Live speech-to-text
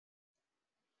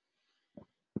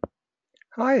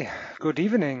Hi, good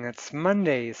evening. It's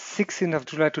Monday, 16th of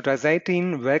July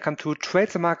 2018. Welcome to Trade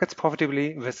the Markets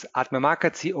Profitably with Admiral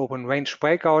Markets, the Open Range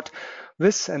Breakout,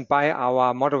 with and by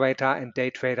our moderator and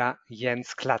day trader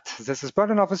Jens Klatt. This is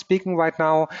Berlinhoff speaking right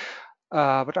now,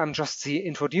 but I'm just the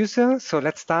introducer. So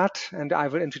let's start, and I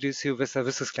will introduce you with a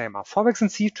disclaimer. Forex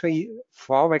and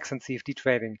CFD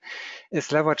trading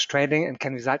is leverage trading and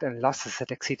can result in losses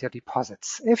that exceed your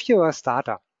deposits. If you're a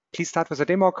starter, please start with a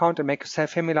demo account and make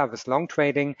yourself familiar with long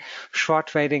trading, short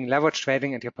trading, leverage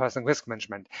trading, and your personal risk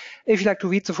management. If you'd like to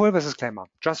read the full disclaimer,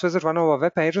 just visit one of our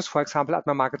web pages, for example,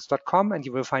 admiralmarkets.com, and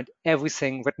you will find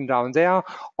everything written down there.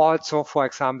 Also, for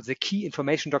example, the key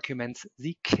information documents,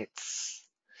 the kits.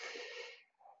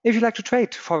 If you like to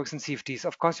trade Forex and CFDs,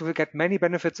 of course, you will get many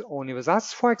benefits only with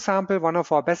us. For example, one of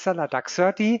our bestseller, DAX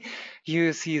 30,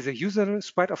 you see the usual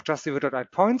spread of just 0.8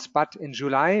 points, but in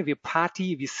July, we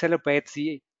celebrate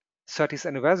the 30th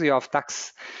anniversary of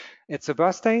DAX. It's a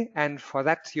birthday, and for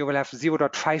that, you will have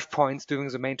 0.5 points during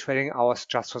the main trading hours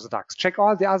just for the DAX. Check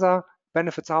all the other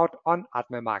benefits out on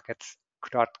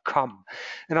admiralmarkets.com.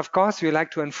 And of course, we would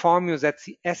like to inform you that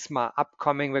the ESMA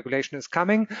upcoming regulation is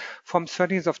coming from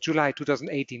 13th of July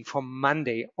 2018, from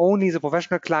Monday. Only the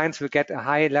professional clients will get a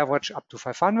high leverage up to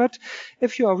 500.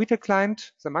 If you are a retail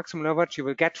client, the maximum leverage you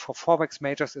will get for Forex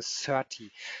majors is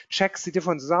 30. Check the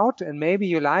differences out, and maybe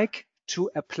you like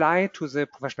to apply to the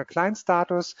professional client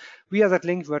status. Via that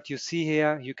link what you see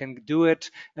here, you can do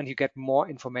it, and you get more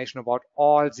information about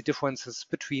all the differences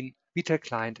between retail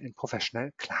client and professional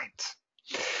client.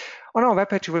 On our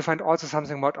webpage, you will find also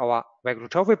something about our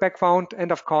regulatory background and,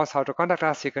 of course, how to contact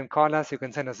us. You can call us, you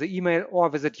can send us an email, or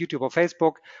visit YouTube or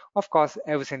Facebook. Of course,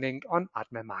 everything linked on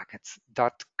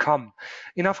admiralmarkets.com.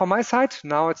 Enough from my side.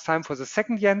 Now it's time for the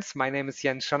second Jens. My name is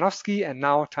Jens Schanowski, and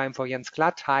now time for Jens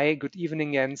Klatt. Hi, good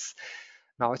evening, Jens.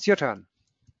 Now it's your turn.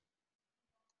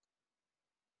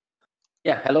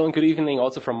 Yeah, hello and good evening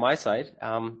also from my side.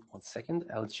 1 second,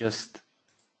 I'll just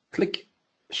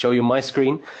show you my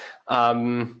screen.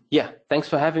 Yeah, thanks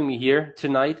for having me here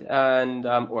tonight, and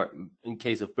or in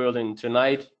case of Berlin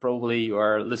tonight, probably you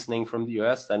are listening from the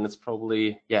US, and it's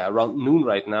probably around noon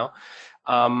right now.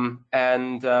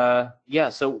 Yeah,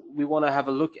 so we want to have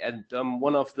a look at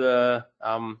one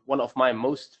of my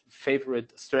most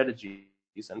favorite strategies,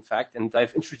 in fact, and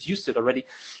I've introduced it already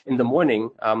in the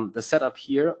morning. The setup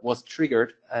here was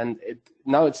triggered, and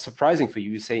now it's surprising for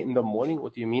you. You say in the morning,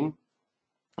 what do you mean?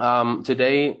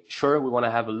 Today, sure, we want to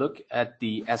have a look at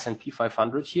the S&P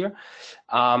 500 here,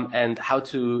 and how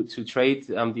to trade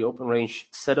the open range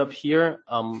setup here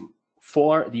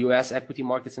for the US equity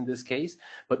markets in this case.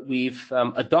 But we've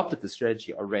adopted the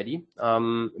strategy already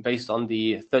based on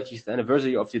the 30th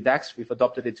anniversary of the DAX. We've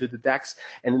adopted it to the DAX,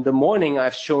 and in the morning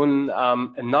I've shown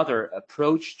another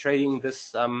approach trading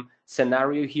this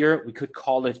scenario here. We could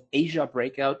call it Asia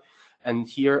breakout, and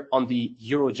here on the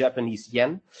Euro Japanese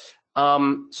yen.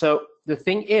 So the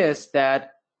thing is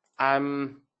that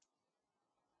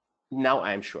now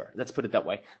I'm sure. Let's put it that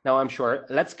way. Now I'm sure.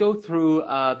 Let's go through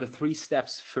the 3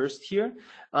 steps first here.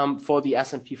 For the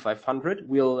S&P 500,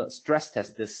 we'll stress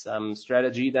test this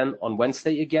strategy then on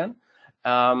Wednesday again.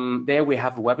 There we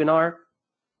have a webinar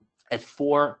at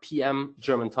 4 p.m.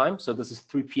 German time. So this is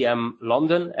 3 p.m.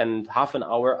 London, and half an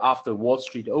hour after Wall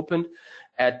Street opened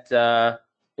at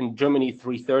in Germany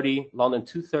 3:30, London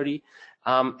 2:30.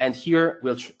 And here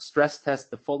we'll stress test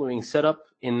the following setup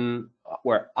in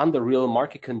under real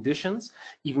market conditions.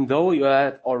 Even though you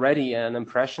had already an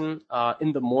impression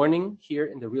in the morning here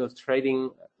in the real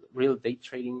day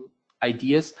trading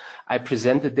ideas I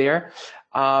presented there.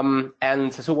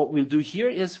 And so what we'll do here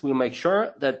is we'll make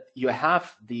sure that you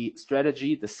have the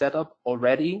strategy, the setup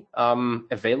already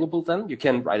available. Then you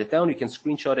can write it down, you can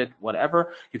screenshot it,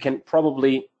 whatever. You can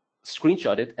probably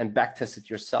screenshot it and backtest it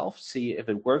yourself, see if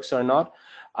it works or not.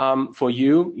 For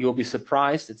you, you'll be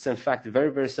surprised. It's in fact a very,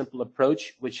 very simple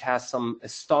approach, which has some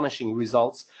astonishing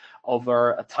results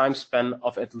over a time span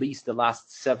of at least the last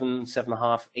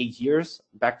 7.5, 8 years.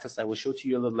 Backtest I will show to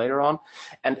you a little later on.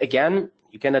 And again,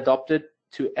 you can adopt it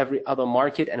to every other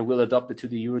market, and we'll adopt it to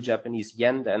the Euro Japanese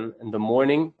yen then in the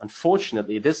morning.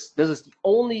 Unfortunately, this is the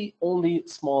only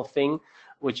small thing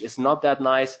which is not that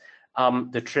nice.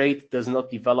 The trade does not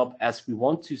develop as we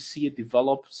want to see it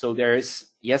develop. So there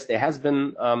has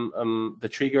been the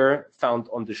trigger found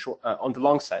on the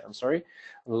long side. I'm sorry,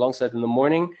 on the long side in the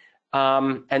morning.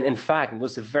 And in fact, it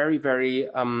was a very, very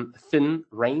thin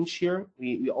range here.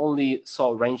 We only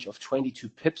saw a range of 22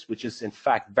 pips, which is in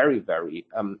fact very, very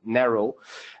narrow.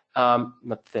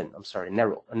 Not thin. I'm sorry,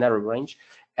 narrow. A narrow range.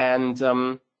 And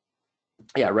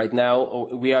yeah, right now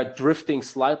we are drifting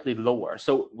slightly lower.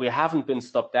 So we haven't been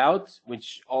stopped out,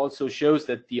 which also shows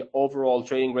that the overall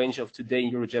trading range of today in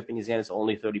Euro Japanese yen is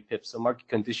only 30 pips. So market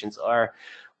conditions are,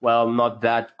 well, not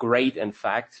that great. In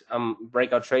fact,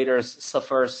 breakout traders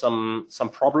suffer some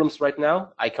problems right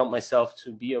now. I count myself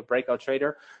to be a breakout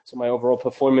trader. So my overall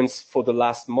performance for the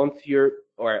last month here,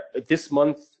 or this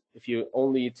month, if you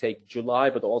only take July,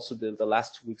 but also the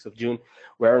last 2 weeks of June,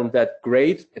 weren't that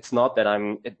great. It's not that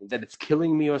that it's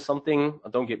killing me or something.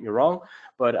 Don't get me wrong,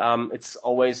 but it's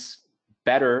always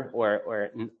better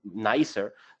or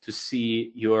nicer to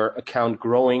see your account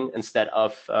growing instead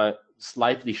of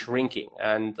slightly shrinking.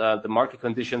 And the market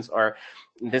conditions are,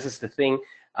 this is the thing,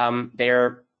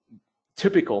 they're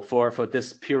typical for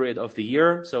this period of the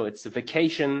year. So it's a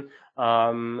vacation.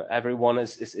 Everyone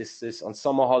is on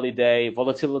summer holiday.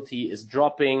 Volatility is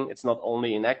dropping. It's not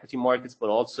only in equity markets but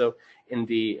also in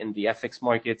the FX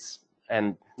markets.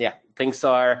 And yeah, things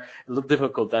are a little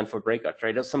difficult then for breakout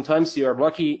traders. Sometimes you are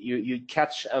lucky, you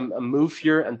catch a move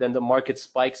here, and then the market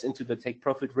spikes into the take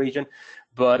profit region.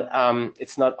 But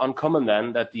it's not uncommon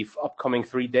then that the upcoming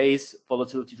 3 days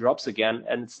volatility drops again,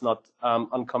 and it's not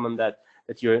uncommon that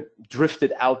you're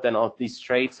drifted out then of these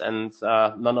trades, and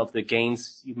none of the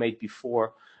gains you made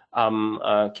before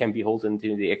can be held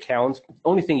into the account. The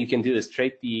only thing you can do is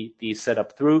trade the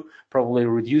setup through, probably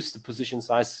reduce the position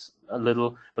size a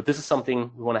little, but this is something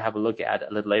we want to have a look at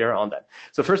a little later on that.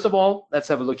 So first of all, let's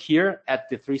have a look here at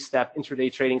the 3-step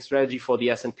intraday trading strategy for the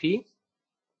S&P.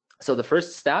 So the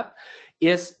first step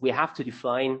is we have to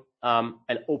define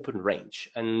an open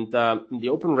range, and the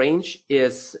open range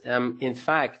is in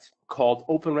fact called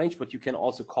open range, but you can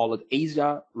also call it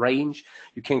Asia range.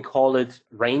 You can call it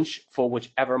range for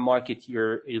whichever market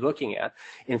you're looking at.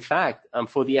 In fact,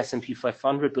 for the S&P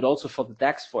 500, but also for the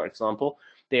DAX, for example,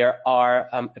 there are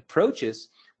approaches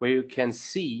where you can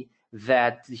see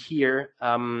that here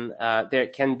there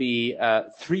can be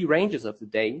 3 ranges of the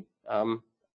day,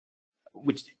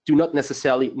 which do not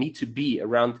necessarily need to be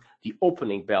around the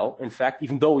opening bell. In fact,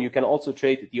 even though you can also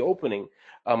trade the opening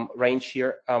range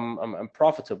here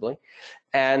profitably.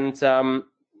 And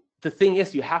the thing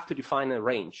is, you have to define a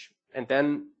range and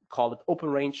then call it open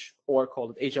range or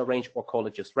call it Asia range or call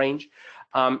it just range.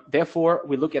 Therefore,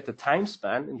 we look at the time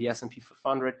span in the S&P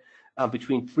 500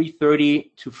 between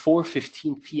 3:30 to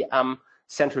 4:15 p.m.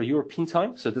 Central European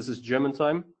time. So this is German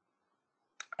time.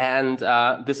 And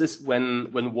this is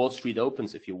when Wall Street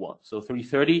opens, if you want. So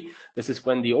 3:30, this is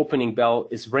when the opening bell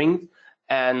is ringed.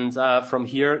 And from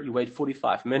here, you wait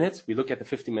 45 minutes. We look at the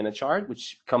 50-minute chart,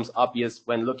 which becomes obvious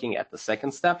when looking at the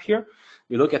second step here.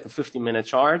 We look at the 50-minute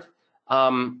chart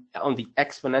on the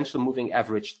exponential moving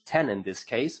average 10 in this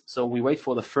case. So we wait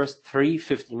for the first 3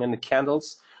 50-minute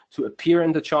candles to appear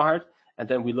in the chart. And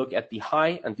then we look at the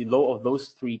high and the low of those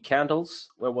 3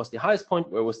 candles. Where was the highest point?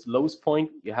 Where was the lowest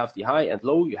point? You have the high and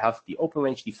low. You have the open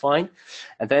range defined.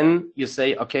 And then you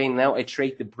say, okay, now I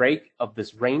trade the break of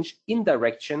this range in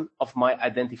direction of my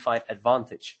identified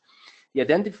advantage. The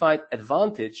identified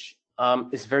advantage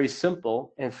is very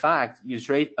simple. In fact, you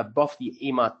trade above the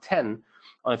EMA 10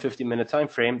 on a 50-minute time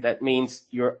frame. That means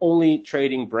you're only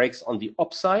trading breaks on the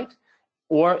upside,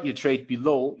 or you trade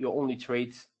below, you only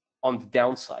trade on the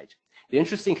downside. The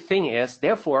interesting thing is,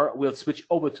 therefore, we'll switch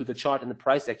over to the chart and the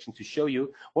price action to show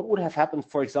you what would have happened,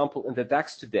 for example, in the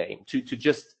DAX today, to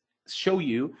just show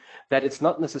you that it's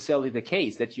not necessarily the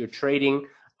case that you're trading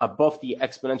above the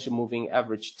exponential moving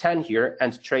average 10 here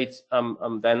and trade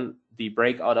then the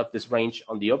breakout of this range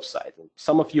on the upside.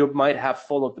 Some of you might have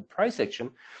followed the price action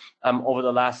over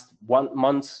the last 1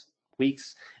 month,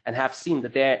 weeks, and have seen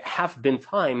that there have been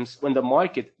times when the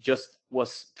market just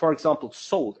was, for example,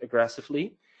 sold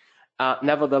aggressively,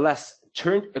 nevertheless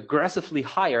turned aggressively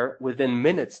higher within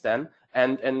minutes then,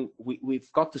 and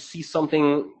we've got to see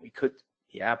something we could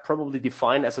probably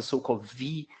define as a so-called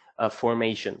V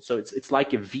formation. So it's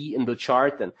like a V in the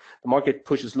chart, and the market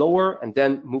pushes lower and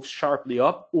then moves sharply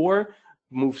up, or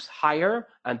moves higher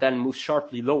and then moves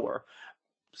sharply lower.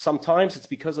 Sometimes it's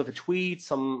because of a tweet,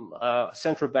 some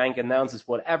central bank announces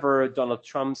whatever, Donald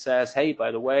Trump says, hey, by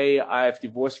the way, I've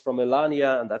divorced from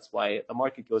Melania, and that's why the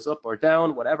market goes up or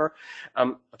down, whatever.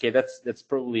 Okay, that's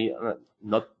probably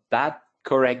not that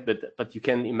correct, but you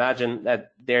can imagine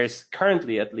that there's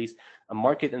currently at least a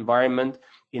market environment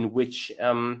in which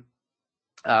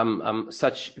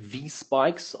such V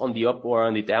spikes on the up or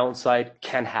on the downside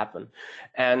can happen.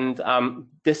 And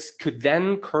this could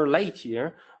then correlate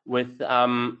here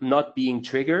not being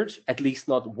triggered, at least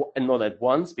not at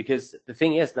once, because the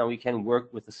thing is now we can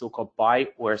work with the so-called buy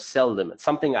or sell limit,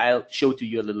 something I'll show to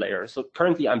you a little later. So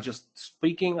currently I'm just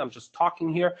speaking, I'm just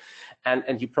talking here,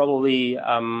 and you probably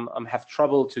have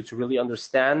trouble to really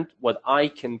understand what I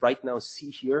can right now see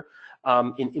here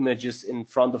in images in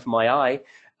front of my eye,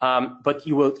 but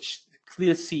you will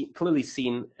clearly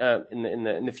seen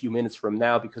in a few minutes from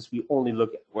now, because we only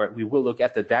look at we will look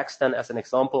at the DAX then as an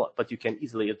example, but you can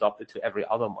easily adopt it to every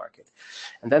other market.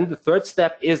 And then the third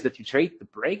step is that you trade the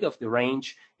break of the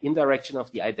range in direction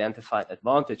of the identified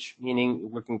advantage,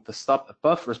 meaning working the stop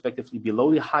above, respectively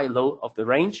below the high low of the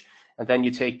range, and then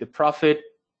you take the profit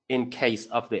in case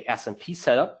of the S&P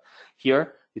setup.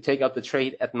 Here you take out the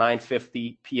trade at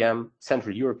 9:50 p.m.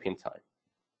 Central European time.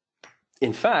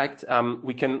 In fact,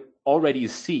 we can already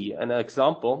see an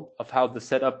example of how the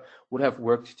setup would have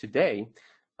worked today.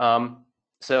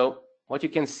 So what you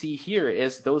can see here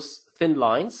is those thin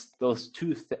lines, those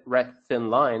two red thin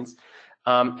lines.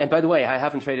 And by the way, I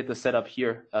haven't traded the setup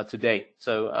here today,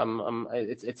 so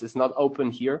it's not open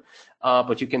here,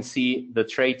 but you can see the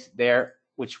trade there,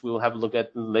 which we'll have a look at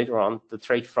later on. The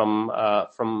trade from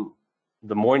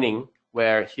the morning,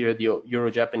 where here the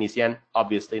Euro-Japanese yen,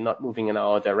 obviously not moving in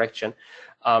our direction,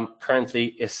 currently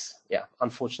is,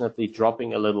 unfortunately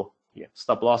dropping a little here.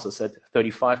 Stop loss is at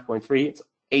 35.3. It's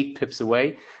 8 pips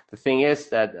away. The thing is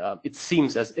that it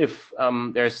seems as if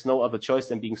there's no other choice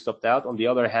than being stopped out. On the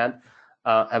other hand,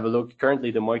 have a look.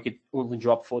 Currently, the market only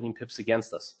dropped 14 pips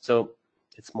against us. So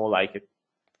it's more like a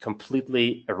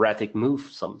completely erratic move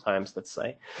sometimes, let's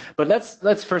say. But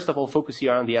let's first of all focus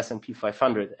here on the S&P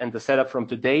 500 and the setup from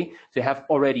today to have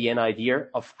already an idea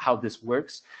of how this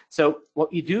works. So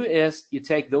what you do is you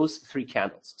take those 3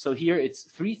 candles. So here it's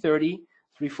 3:30,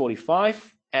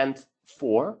 3:45, and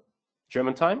 4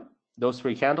 German time. Those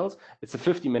 3 candles. It's a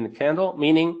 50-minute candle,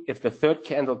 meaning if the third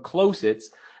candle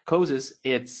closes,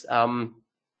 it's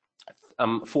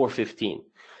 4:15.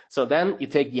 So then you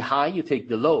take the high, you take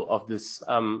the low of this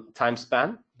time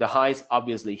span. The high is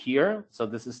obviously here. So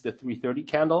this is the 3:30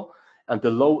 candle. And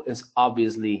the low is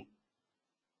obviously,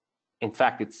 in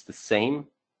fact, it's the same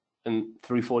in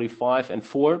 3:45 and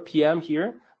 4 p.m.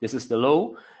 here. This is the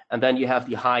low. And then you have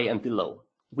the high and the low.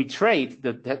 We trade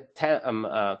the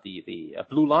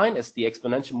blue line as the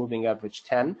exponential moving average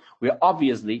 10. We're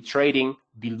obviously trading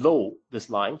below this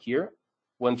line here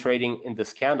when trading in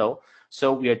this candle.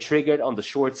 So we are triggered on the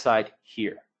short side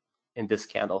here in this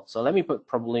candle. So let me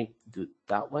probably do it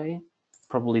that way.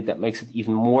 Probably that makes it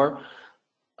even more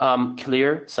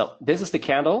clear. So this is the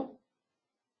candle.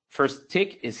 First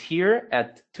tick is here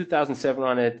at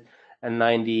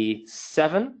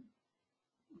 2,797.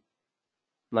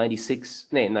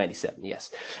 97,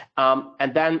 yes.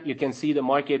 And then you can see the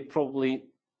market probably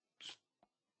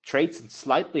trades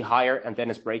slightly higher and then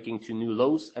is breaking to new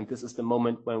lows, and this is the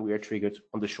moment when we are triggered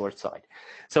on the short side.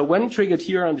 So when triggered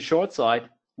here on the short side,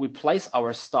 we place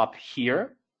our stop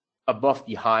here above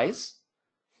the highs,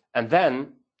 and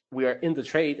then we are in the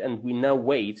trade and we now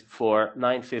wait for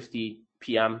 9:50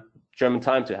 p.m. German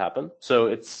time to happen. So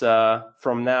it's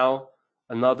from now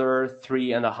another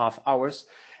 3.5 hours,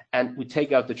 and we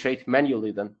take out the trade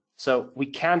manually then. So we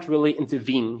can't really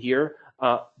intervene here,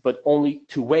 but only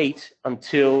to wait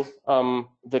until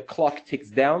the clock ticks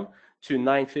down to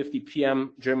 9:50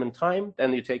 p.m. German time.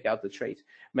 Then you take out the trade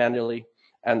manually,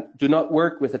 and do not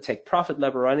work with a take profit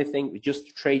lever or anything. We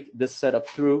just trade this setup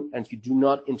through, and you do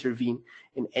not intervene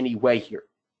in any way here.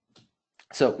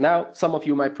 So now some of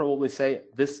you might probably say,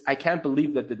 "This, I can't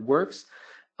believe that it works."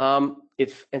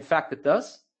 If in fact it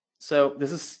does. So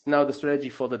this is now the strategy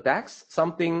for the DAX,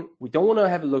 something we don't want to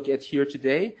have a look at here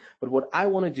today, but what I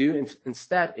want to do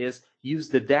instead is use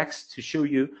the DAX to show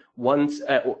you once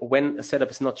when a setup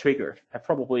is not triggered.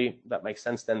 Probably that makes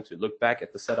sense then to look back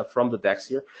at the setup from the DAX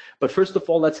here. But first of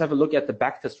all, let's have a look at the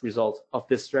backtest result of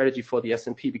this strategy for the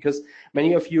S&P, because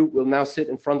many of you will now sit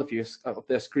in front of you of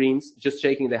their screens, just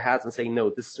shaking their heads and saying,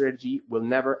 no, this strategy will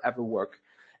never ever work.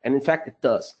 And in fact, it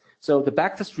does. So the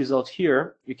backtest result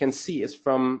here, you can see, is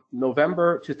from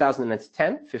November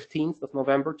 2010, 15th of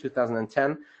November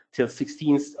 2010, till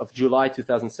 16th of July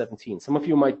 2017. Some of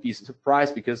you might be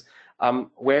surprised because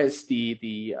where is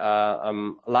the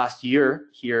last year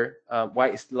here?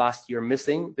 Why is the last year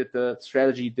missing? Did the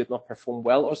strategy did not perform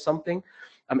well or something?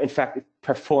 In fact, it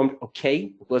performed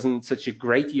okay. It wasn't such a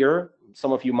great year.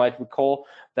 Some of you might recall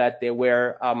that there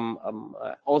were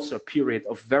also a period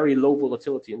of very low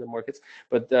volatility in the markets.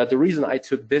 But the reason I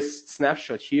took this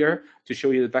snapshot here to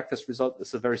show you the backtest result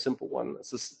is a very simple one.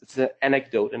 It's an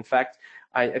anecdote. In fact,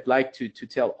 I'd like to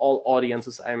tell all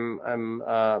audiences I'm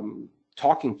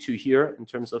talking to here in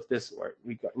terms of this, or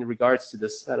in regards to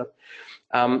this setup.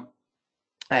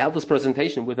 I held this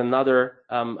presentation with another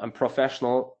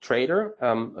professional trader,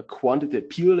 a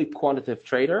purely quantitative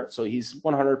trader. So he's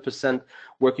 100%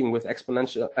 working with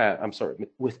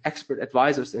with expert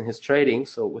advisors in his trading,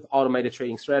 so with automated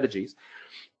trading strategies.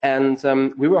 And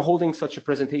we were holding such a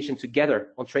presentation together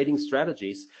on trading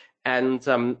strategies. And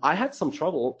I had some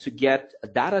trouble to get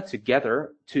data together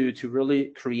to really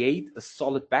create a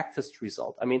solid backtest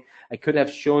result. I mean, I could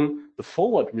have shown the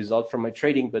forward result from my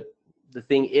trading, but the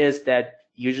thing is that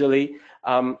usually,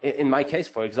 in my case,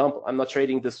 for example, I'm not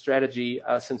trading this strategy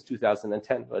since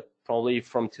 2010, but probably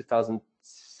from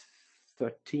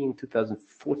 2013,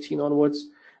 2014 onwards,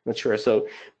 not sure. So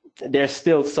there's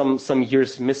still some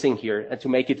years missing here, and to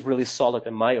make it really solid,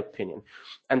 in my opinion.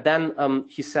 And then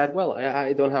he said, well,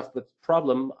 I don't have the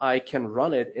problem. I can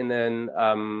run it in an,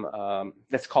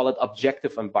 let's call it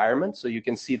objective environment. So you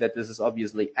can see that this is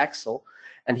obviously Excel.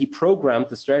 And he programmed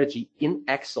the strategy in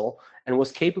Excel and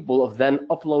was capable of then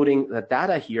uploading the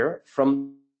data here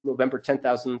from November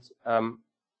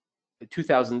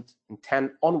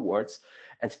 2010 onwards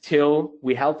until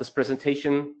we held this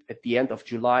presentation at the end of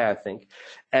July, I think.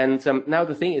 And now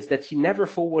the thing is that he never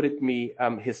forwarded me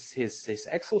his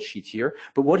Excel sheet here.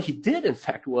 But what he did, in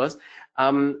fact, was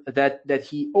that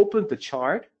he opened the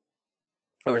chart,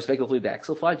 or respectively the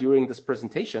Excel file, during this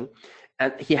presentation.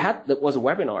 And that was a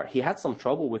webinar. He had some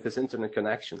trouble with his internet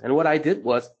connection. And what I did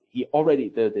was, the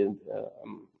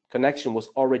connection was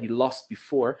already lost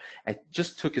before. I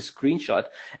just took a screenshot.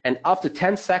 And after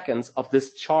 10 seconds of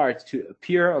this chart to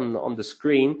appear on the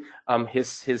screen,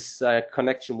 his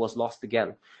connection was lost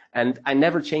again. And I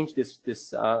never changed this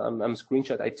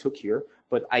screenshot I took here,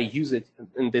 but I use it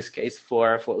in this case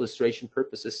for illustration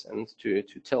purposes and to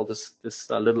tell this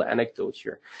little anecdote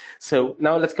here. So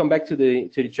now let's come back to the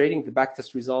trading, the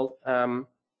backtest result.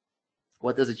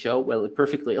 What does it show? Well, it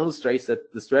perfectly illustrates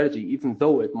that the strategy, even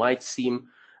though it might seem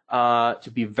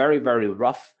to be very, very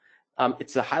rough,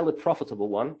 it's a highly profitable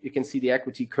one. You can see the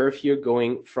equity curve here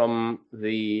going from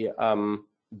the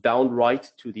down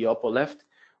right to the upper left.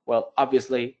 Well,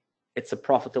 obviously, it's a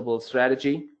profitable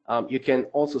strategy. You can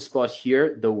also spot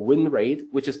here the win rate,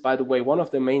 which is, by the way, one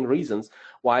of the main reasons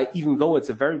why, even though it's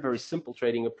a very, very simple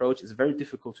trading approach, it's very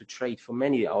difficult to trade for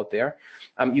many out there.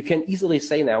 You can easily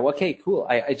say now, okay, cool,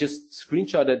 I just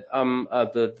screenshotted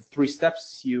the 3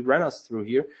 steps you ran us through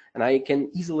here, and I can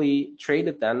easily trade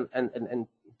it then and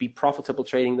be profitable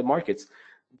trading the markets.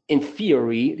 In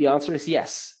theory, the answer is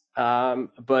yes,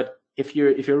 but if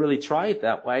you really try it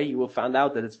that way, you will find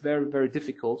out that it's very, very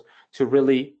difficult to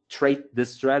really trade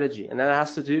this strategy. And that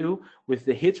has to do with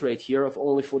the hit rate here of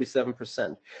only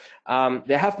 47%.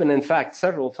 There have been, in fact,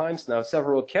 several times now,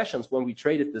 several occasions when we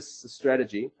traded this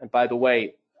strategy. And by the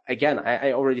way, again,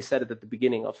 I already said it at the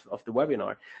beginning of the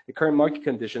webinar, the current market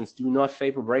conditions do not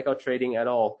favor breakout trading at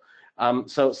all.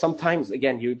 So sometimes,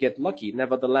 again, you get lucky.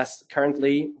 Nevertheless,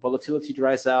 currently, volatility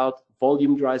dries out,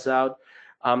 volume dries out.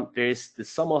 There's the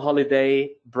summer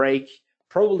holiday break.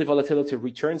 Probably volatility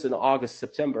returns in August,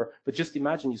 September. But just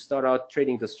imagine you start out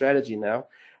trading the strategy now,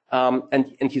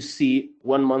 and you see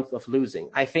 1 month of losing.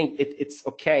 I think it's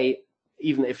okay,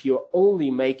 even if you're only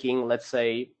making, let's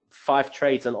say, 5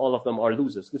 trades and all of them are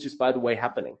losers, which is, by the way,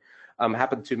 happening.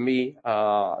 Happened to me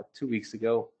 2 weeks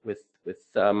ago with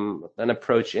an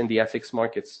approach in the FX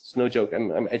markets. It's no joke.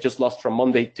 I just lost from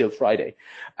Monday till Friday.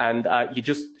 And you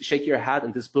just shake your head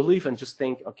in disbelief and just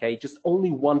think, okay, just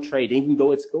only 1 trade, even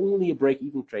though it's only a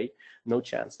break-even trade, no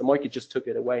chance. The market just took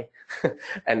it away.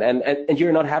 and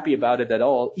you're not happy about it at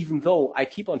all, even though I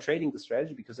keep on trading the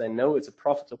strategy because I know it's a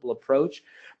profitable approach.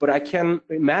 But I can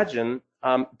imagine,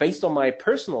 based on my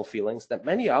personal feelings, that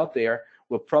many out there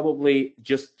will probably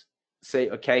just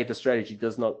say, okay, the strategy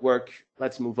does not work.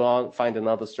 Let's move on, find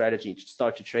another strategy,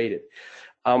 start to trade it.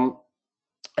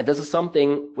 And this is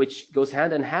something which goes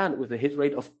hand in hand with a hit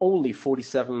rate of only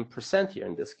 47% here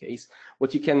in this case.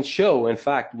 What you can show, in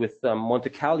fact, with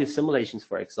Monte Carlo simulations,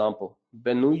 for example,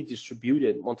 Bernoulli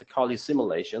distributed Monte Carlo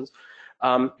simulations,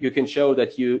 you can show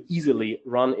that you easily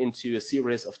run into a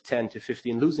series of 10 to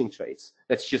 15 losing trades.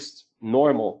 That's just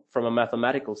normal from a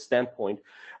mathematical standpoint.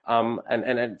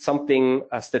 And something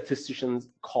statisticians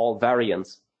call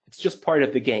variance. It's just part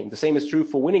of the game. The same is true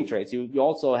for winning trades. You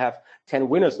also have 10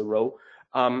 winners a row.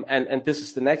 And this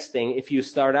is the next thing. If you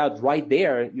start out right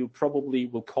there, you probably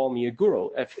will call me a guru.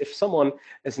 If someone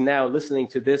is now listening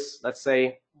to this, let's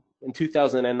say in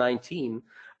 2019,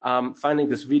 finding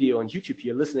this video on YouTube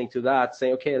here, listening to that,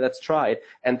 saying, okay, let's try it,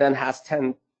 and then has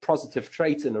 10 positive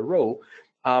trades in a row,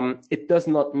 it does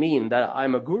not mean that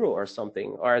I'm a guru or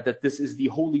something, or that this is the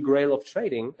holy grail of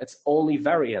trading. It's only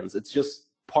variance. It's just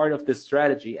part of this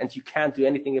strategy, and you can't do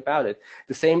anything about it.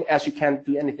 The same as you can't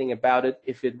do anything about it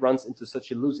if it runs into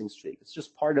such a losing streak. It's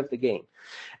just part of the game.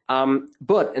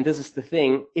 But, and this is the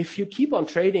thing, if you keep on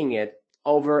trading it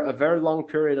over a very long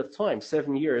period of time,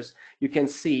 7 years, you can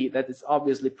see that it's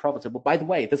obviously profitable. By the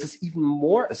way, this is even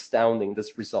more astounding,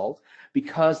 this result,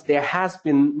 because there has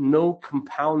been no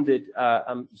compounded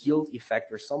yield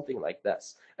effect or something like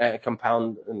this.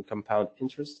 Compound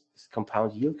interest,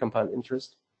 compound yield, compound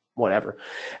interest, whatever.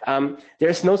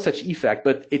 There's no such effect,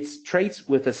 but it's trades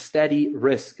with a steady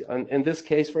risk. And in this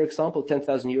case, for example,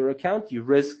 10,000 euro account, you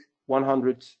risk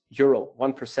 100 euro,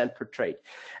 1% per trade.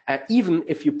 Even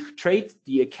if you trade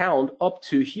the account up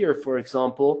to here, for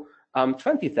example,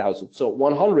 20,000. So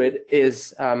 100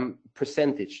 is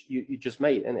percentage you just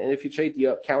made. And if you trade the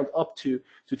account up to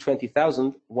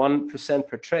 20,000, 1%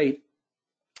 per trade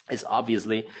is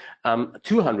obviously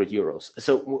 200 euros.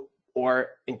 So, or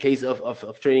in case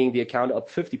of trading the account up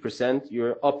 50%,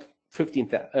 you're up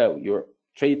 15,000, you're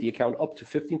traded the account up to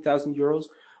 15,000 euros,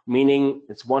 meaning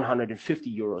it's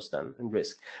 150 euros then in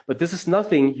risk. But this is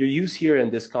nothing you use here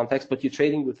in this context, but you're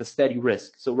trading with a steady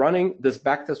risk. So running this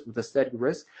backtest with a steady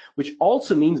risk, which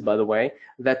also means, by the way,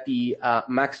 that the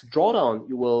max drawdown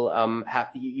you will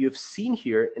you've seen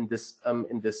here in this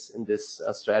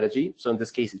strategy. So in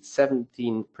this case, it's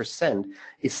 17%.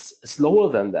 Is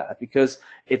slower than that because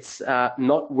it's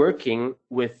not working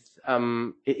with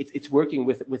it's working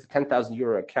with 10,000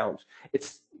 euro account.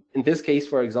 It's in this case,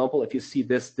 for example, if you see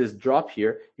this drop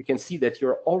here, you can see that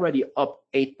you're already up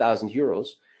 8,000 euros.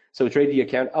 So trade the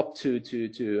account up to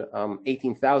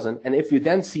 18,000. And if you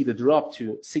then see the drop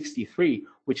to 63,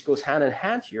 which goes hand in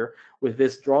hand here with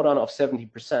this drawdown of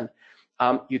 70%,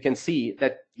 you can see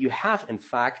that you have, in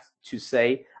fact, to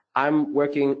say, I'm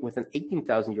working with an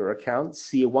 18,000 euro account,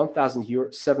 see a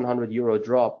 1,700 euro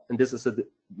drop, and this is a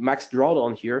max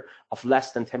drawdown here of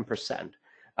less than 10%.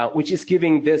 Which is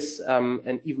giving this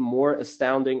an even more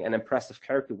astounding and impressive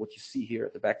character, what you see here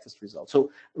at the backtest result.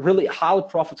 So really highly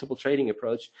profitable trading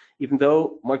approach, even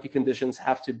though market conditions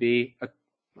have to be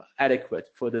adequate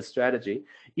for this strategy,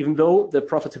 even though the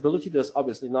profitability does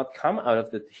obviously not come out of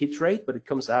the hit rate, but it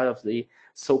comes out of the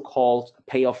so-called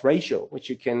payoff ratio, which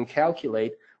you can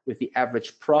calculate with the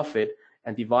average profit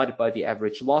and divide it by the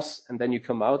average loss, and then you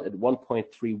come out at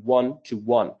 1.31 to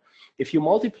 1. If you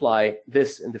multiply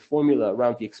this in the formula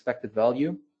around the expected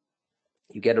value,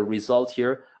 you get a result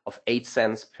here of 8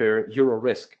 cents per euro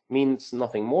risk. Means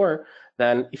nothing more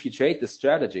than if you trade this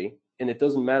strategy, and it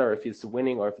doesn't matter if it's a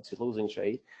winning or if it's a losing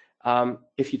trade,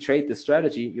 if you trade this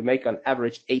strategy, you make on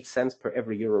average 8 cents per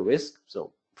every euro risk.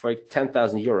 So for a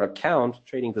 10,000 euro account,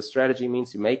 trading the strategy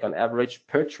means you make on average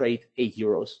per trade 8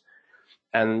 euros.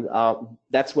 And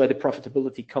that's where the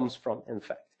profitability comes from, in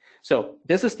fact. So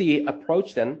this is the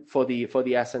approach then for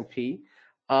the S&P.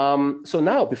 So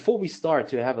now, before we start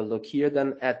to have a look here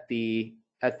then at the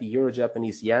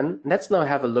Euro-Japanese yen, let's now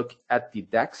have a look at the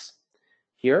DAX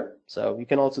here. So you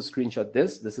can also screenshot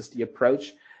this. This is the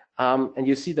approach. And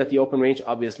you see that the open range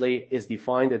obviously is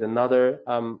defined at another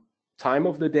time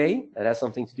of the day. That has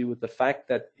something to do with the fact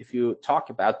that if you talk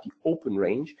about the open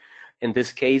range, in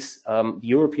this case, the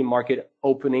European market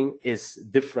opening is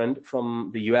different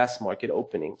from the US market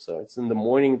opening. So it's in the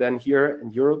morning then here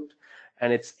in Europe,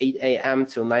 and it's 8 a.m.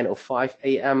 till 9:05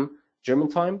 a.m. German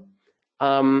time.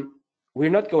 We're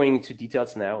not going into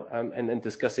details now and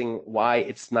discussing why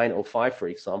it's 9:05, for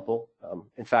example.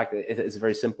 In fact, it is a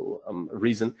very simple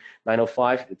reason.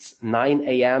 9:05, it's 9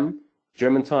 a.m.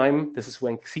 German time. This is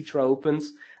when Xetra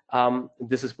opens.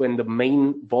 This is when the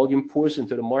main volume pours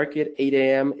into the market. 8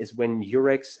 a.m. is when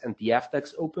Eurex and the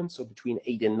FDAX open. So between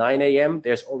 8 and 9 a.m.,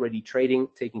 there's already trading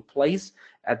taking place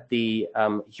at the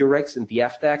Eurex and the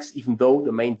FDAX, even though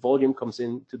the main volume comes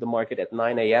into the market at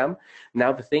 9 a.m.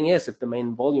 Now, the thing is, if the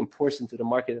main volume pours into the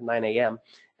market at 9 a.m.,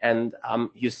 and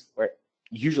you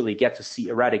usually get to see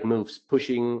erratic moves,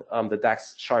 pushing the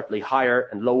DAX sharply higher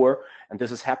and lower. And this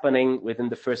is happening within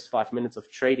the first 5 minutes of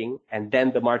trading. And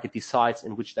then the market decides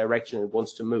in which direction it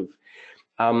wants to move.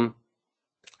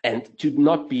 And to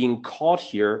not being caught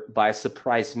here by a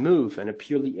surprise move and a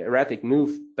purely erratic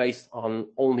move based on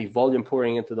only volume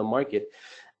pouring into the market,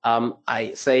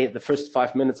 I say the first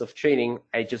 5 minutes of trading,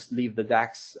 I just leave the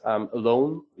DAX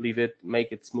alone, leave it,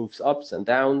 make its moves ups and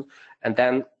downs, and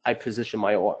then I position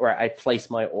my order, or I place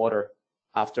my order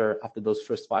after those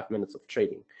first 5 minutes of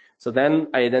trading. So then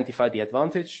I identify the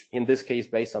advantage, in this case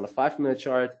based on a 5-minute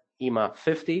chart, EMA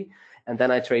 50, and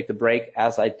then I trade the break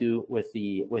as I do with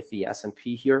the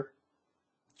S&P here.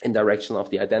 in direction of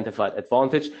the identified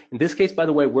advantage. In this case, by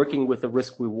the way, working with a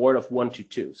risk reward of 1 to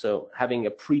 2. So having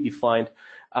a predefined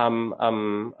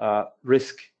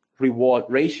risk reward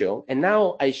ratio. And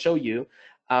now I show you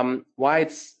why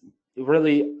it's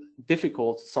really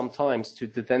difficult sometimes to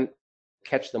then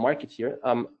catch the market here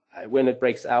when it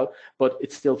breaks out, but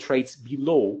it still trades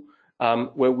below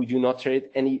where we do not trade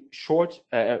any short,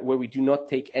 where we do not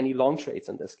take any long trades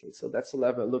in this case. So let's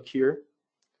have a look here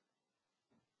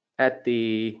at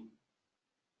the,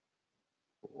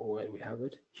 where we have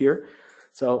it here.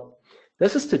 So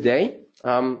this is today,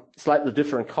 slightly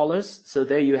different colors. So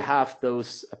there you have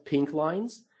those pink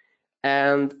lines,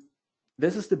 and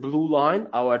this is the blue line,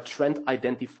 our trend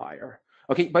identifier.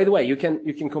 Okay, by the way, you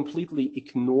can completely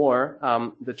ignore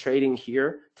the trading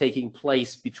here taking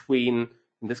place between,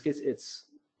 in this case, it's,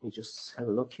 let me just have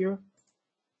a look here.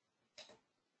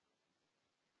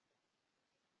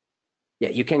 Yeah,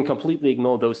 you can completely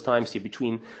ignore those times here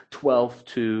between 12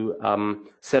 to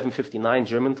 7:59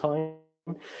 German time.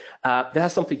 That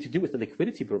has something to do with the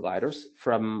liquidity providers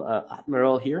from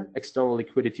Admiral here, external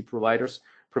liquidity providers,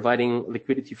 providing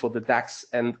liquidity for the DAX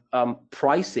and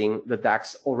pricing the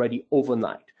DAX already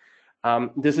overnight.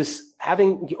 This is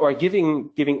having or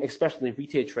giving especially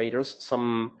retail traders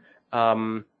some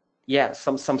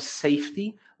some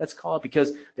safety, let's call it,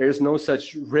 because there is no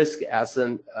such risk as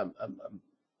an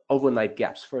overnight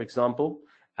gaps, for example.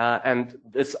 And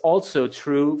it's also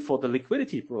true for the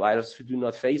liquidity providers who do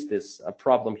not face this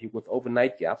problem here with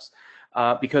overnight gaps,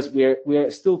 because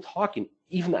we're still talking,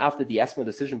 even after the ESMA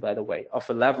decision, by the way, of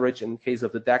a leverage in case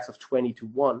of the DAX of 20 to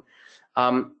 1,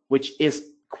 which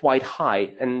is quite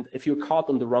high. And if you're caught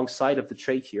on the wrong side of the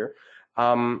trade here,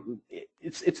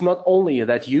 it's not only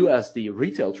that you as the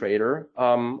retail trader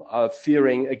are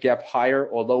fearing a gap higher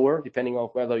or lower, depending on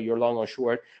whether you're long or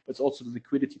short, but it's also the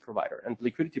liquidity provider. And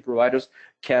liquidity providers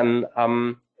can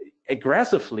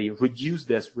aggressively reduce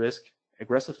this risk.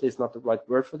 Aggressively is not the right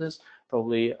word for this,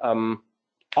 probably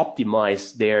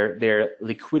optimize their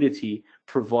liquidity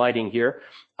providing here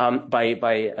by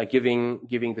giving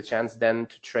the chance then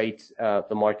to trade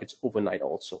the markets overnight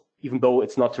also, even though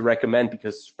it's not to recommend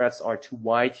because spreads are too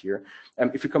wide here.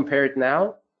 If you compare it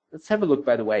now, let's have a look,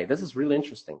 by the way. This is really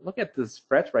interesting. Look at the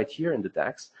spread right here in the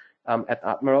DAX at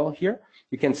Admiral here.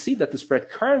 You can see that the spread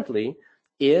currently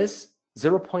is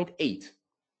 0.8.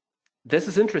 This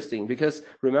is interesting because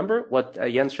remember what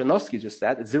Jens Janowski just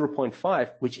said, it's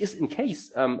 0.5, which is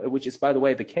which is, by the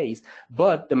way, the case,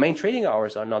 but the main trading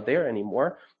hours are not there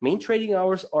anymore. Main trading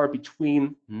hours are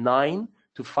between 9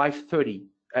 to 5:30,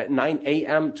 9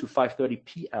 a.m. to 5:30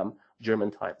 p.m.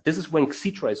 German time. This is when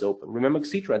Xetra is open. Remember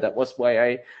Xetra, that was why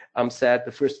I said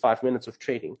the first 5 minutes of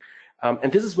trading.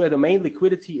 And this is where the main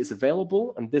liquidity is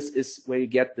available, and this is where you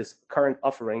get this current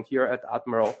offering here at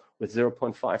Admiral with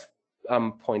 0.5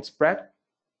 point spread.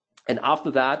 And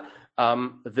after that,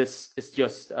 this is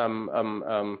just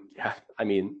yeah, I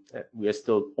mean, we are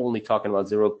still only talking about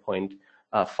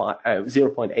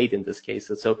 0.8 in this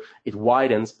case, so it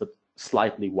widens, but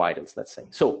slightly widens, let's say.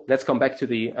 So let's come back to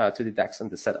the DAX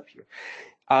and the setup here.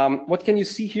 What can you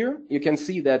see here? You can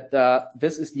see that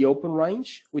this is the open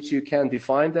range, which you can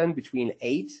define then between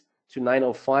 8 to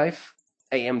 9:05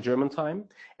 a.m. German time.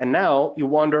 And now you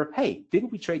wonder, hey,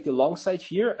 didn't we trade the long side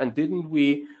here, and didn't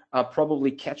we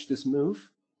probably catch this move?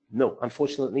 No,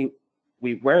 unfortunately,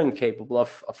 we weren't capable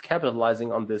of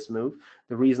capitalizing on this move.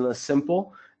 The reason is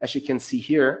simple. As you can see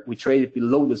here, we traded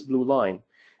below this blue line.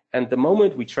 And the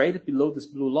moment we traded below this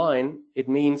blue line, it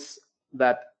means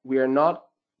that we are not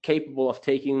capable of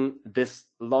taking this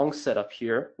long setup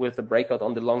here with a breakout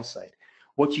on the long side.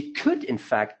 What you could, in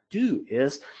fact, do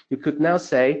is you could now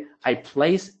say, I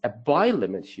place a buy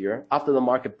limit here after the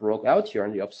market broke out here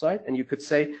on the upside, and you could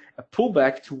say a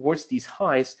pullback towards these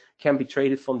highs can be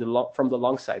traded from the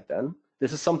long side then.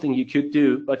 This is something you could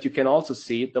do, but you can also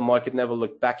see the market never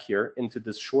looked back here into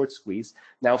this short squeeze,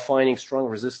 now finding strong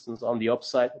resistance on the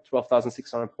upside at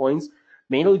 12,600 points,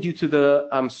 mainly due to the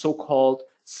so-called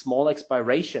small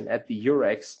expiration at the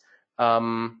Eurex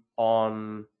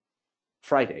on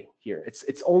Friday here.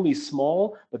 It's only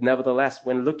small, but nevertheless,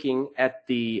 when looking at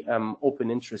the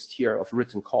open interest here of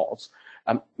written calls,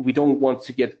 we don't want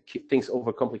to get things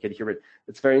overcomplicated here.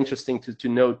 It's very interesting to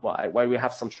note why we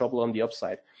have some trouble on the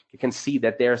upside. You can see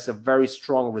that there's a very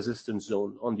strong resistance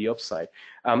zone on the upside.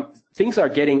 Things are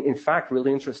getting, in fact,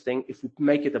 really interesting. If we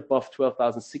make it above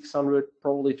 12,600,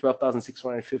 probably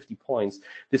 12,650 points,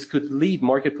 this could lead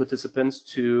market participants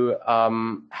to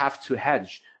have to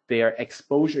hedge their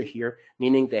exposure here,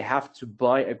 meaning they have to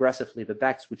buy aggressively the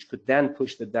DAX, which could then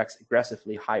push the DAX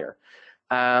aggressively higher.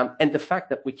 And the fact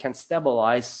that we can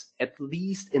stabilize at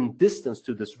least in distance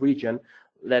to this region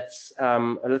let's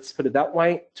put it that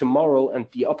way. Tomorrow and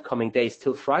the upcoming days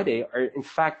till Friday are in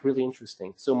fact really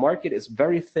interesting. So market is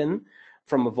very thin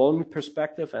from a volume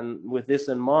perspective, and with this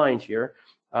in mind here,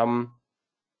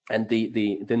 and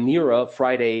the nearer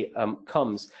Friday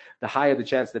comes, the higher the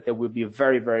chance that there will be a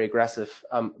very, very aggressive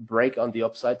break on the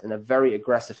upside and a very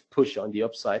aggressive push on the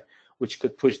upside, which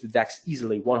could push the DAX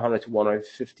easily 100 to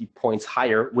 150 points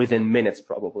higher within minutes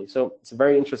probably. So it's a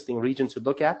very interesting region to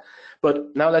look at.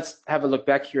 But now let's have a look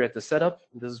back here at the setup.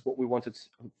 This is what we wanted to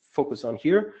focus on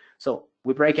here. So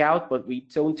we break out, but we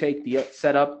don't take the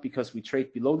setup because we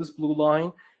trade below this blue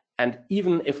line. And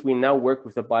even if we now work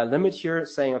with the buy limit here,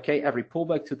 saying, okay, every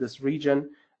pullback to this region,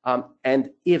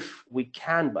 and if we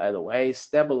can, by the way,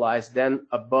 stabilize then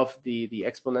above the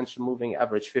exponential moving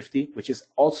average 50, which is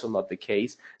also not the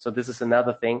case. So this is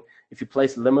another thing. If you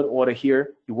place a limit order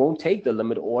here, you won't take the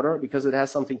limit order because it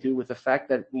has something to do with the fact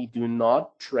that we do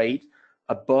not trade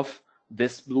above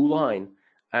this blue line.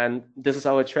 And this is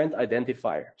our trend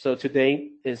identifier. So today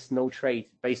is no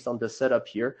trade based on the setup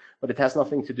here, but it has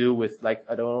nothing to do with, like,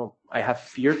 I don't know, I have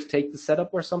fear to take the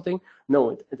setup or something.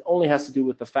 No, it only has to do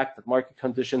with the fact that market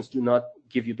conditions do not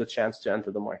give you the chance to enter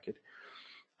the market.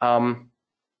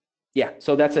 Yeah,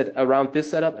 so that's it around this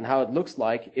setup and how it looks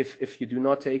like if you do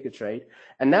not take a trade.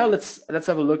 And now let's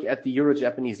have a look at the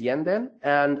Euro-Japanese yen then,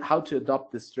 and how to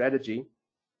adopt this strategy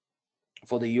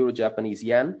for the Euro-Japanese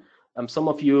yen. Some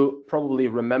of you probably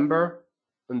remember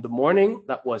in the morning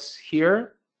that was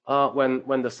here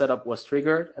when the setup was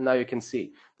triggered, and now you can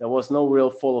see there was no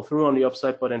real follow through on the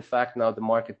upside, but in fact now the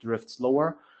market drifts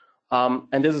lower.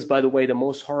 And this is, by the way, the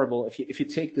most horrible. If you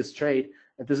take this trade,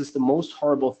 and this is the most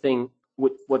horrible thing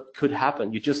with what could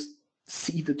happen. You just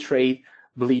see the trade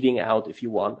bleeding out if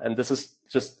you want, and this is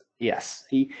just, yes,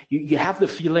 you have the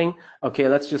feeling, okay,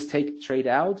 let's just take the trade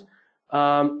out.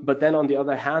 But then on the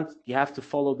other hand, you have to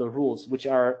follow the rules, which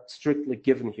are strictly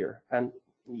given here. And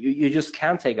you just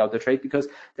can't take out the trade because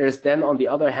there's then on the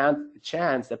other hand, a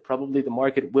chance that probably the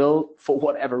market will, for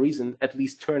whatever reason, at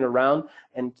least turn around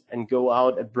and go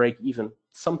out at break even.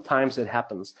 Sometimes it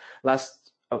happens.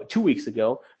 2 weeks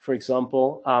ago, for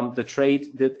example, the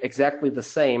trade did exactly the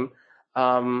same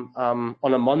on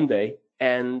a Monday.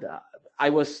 And I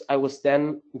was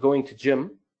then going to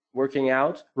gym, working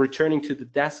out, returning to the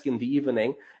desk in the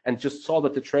evening, and just saw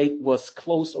that the trade was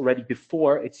closed already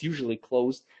before it's usually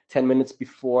closed, 10 minutes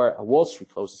before Wall Street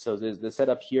closes. So there's the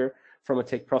setup here from a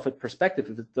take profit perspective.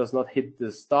 If it does not hit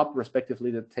the stop,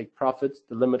 respectively, the take profit,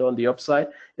 the limit on the upside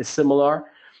is similar.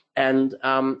 And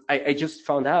I just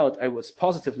found out, I was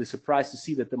positively surprised to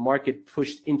see that the market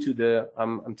pushed into the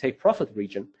take profit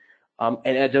region.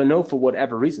 And I don't know, for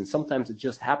whatever reason, sometimes it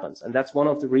just happens. And that's one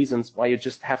of the reasons why you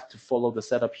just have to follow the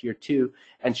setup here too,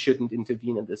 and shouldn't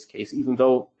intervene in this case, even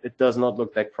though it does not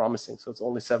look that promising. So it's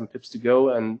only 7 pips to go.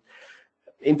 And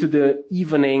into the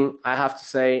evening, I have to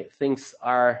say, things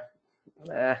are,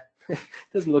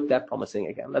 doesn't look that promising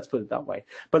again. Let's put it that way.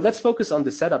 But let's focus on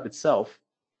the setup itself.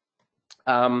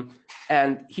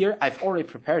 And here I've already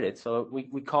prepared it. So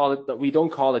we call it, but we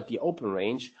don't call it the open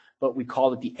range, but we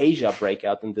call it the Asia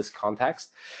breakout in this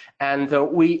context. And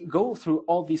we go through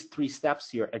all these 3 steps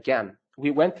here again. We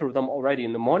went through them already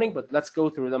in the morning, but let's go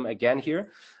through them again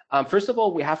here. First of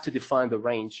all, we have to define the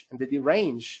range. And the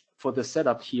range for the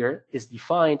setup here is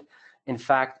defined, in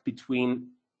fact, between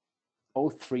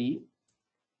 03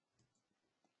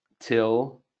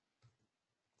 till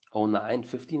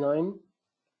 09:59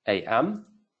 a.m.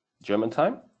 German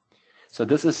time. So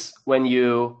this is when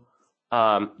you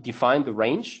define the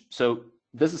range. So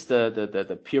this is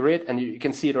the period, and you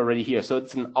can see it already here. So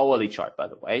it's an hourly chart, by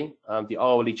the way. The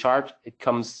hourly chart, it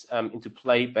comes into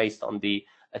play based on the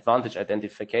advantage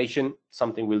identification,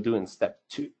 something we'll do in step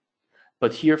 2.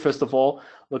 But here, first of all,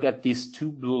 look at these 2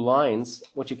 blue lines.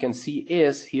 What you can see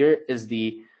is here is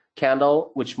the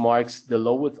candle which marks the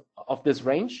low of this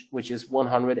range, which is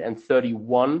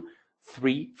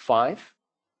 131.35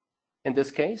 in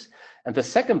this case. And the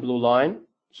second blue line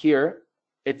here,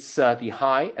 it's the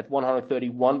high at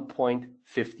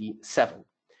 131.57.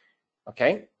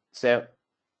 Okay, so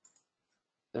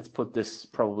let's put this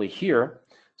probably here.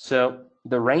 So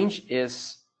the range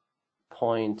is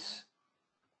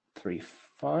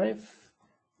 0.35,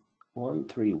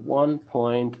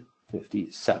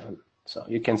 131.57. So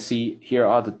you can see here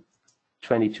are the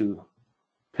 22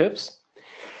 pips.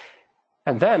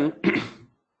 And then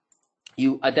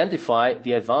you identify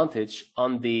the advantage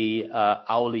on the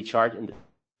hourly chart in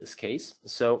this case.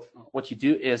 So what you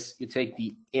do is you take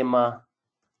the EMA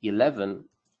 11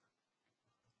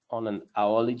 on an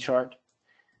hourly chart,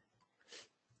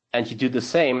 and you do the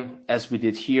same as we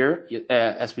did here,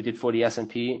 as we did for the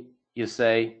S&P. You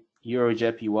say Euro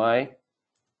JPY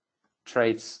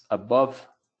trades above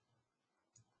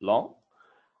long,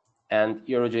 and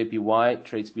Euro JPY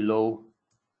trades below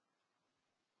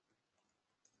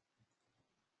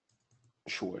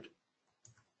short.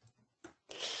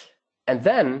 And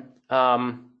then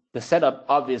the setup,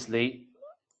 obviously,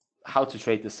 how to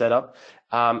trade the setup,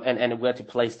 and where to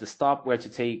place the stop, where to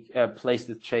place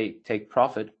the trade, take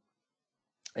profit.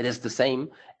 It is the same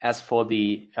as for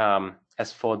the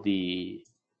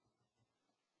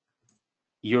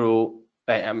Euro.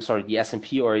 I'm sorry, the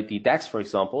S&P or the DAX, for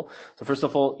example. So first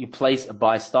of all, you place a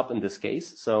buy stop in this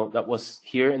case. So that was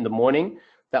here in the morning.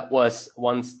 That was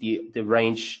once the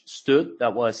range stood.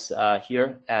 That was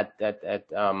here at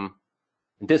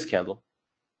this candle.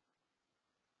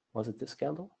 Was it this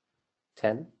candle?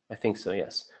 10? I think so.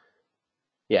 Yes.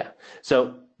 Yeah.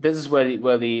 So this is where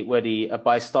the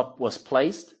buy stop was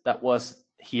placed. That was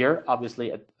here,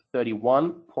 obviously at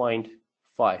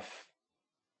 31.5.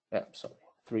 Yeah. Sorry,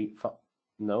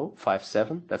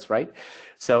 57. That's right.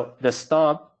 So the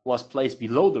stop was placed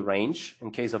below the range in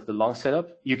case of the long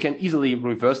setup. You can easily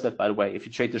reverse that, by the way, if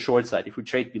you trade the short side. If you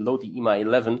trade below the EMA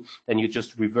 11, then you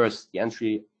just reverse the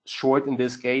entry short in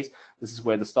this case. This is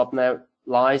where the stop now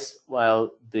lies,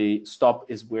 while the stop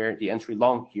is where the entry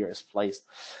long here is placed.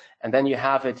 And then you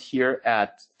have it here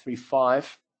at 3.5.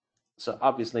 So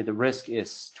obviously the risk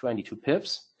is 22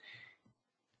 pips.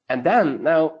 And then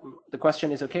now the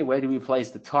question is, okay, where do we place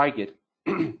the target?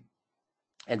 And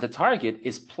the target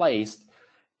is placed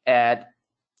at,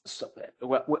 so,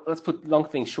 well, let's put long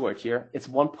thing short here. It's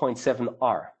 1.7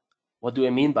 R. What do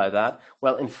I mean by that?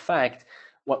 Well, in fact,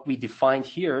 what we defined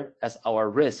here as our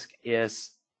risk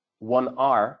is 1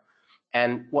 R.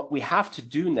 And what we have to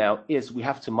do now is we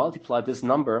have to multiply this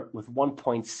number with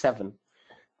 1.7.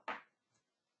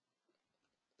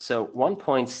 So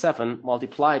 1.7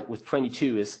 multiplied with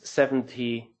 22 is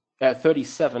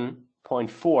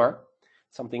 37.4,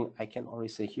 something I can already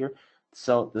say here.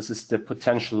 So this is the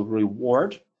potential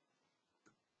reward.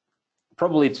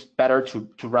 Probably it's better to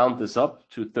round this up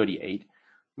to 38.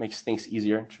 Makes things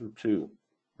easier to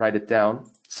write it down.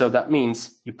 So that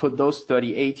means you put those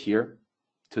 38 here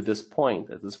to this point.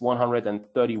 That is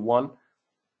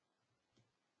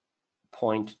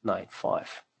 131.95.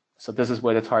 So this is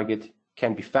where the target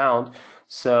can be found.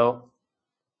 So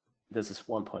this is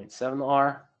 1.7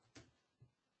 R.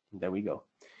 There we go.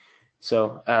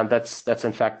 So that's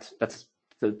in fact that's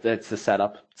the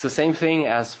setup. It's the same thing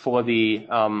as for the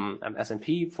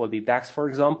S&P, for the DAX, for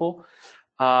example.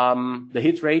 The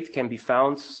hit rate can be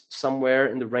found somewhere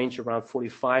in the range around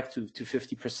 45 to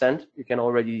 50%. You can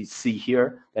already see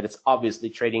here that it's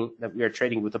obviously trading, that we are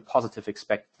trading with a positive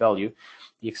expected value.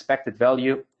 The expected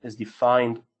value is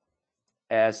defined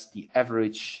as the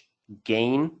average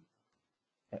gain.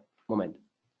 One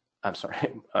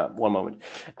moment.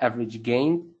 Average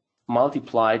gain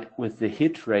multiplied with the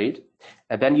hit rate,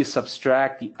 and then you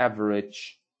subtract the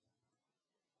average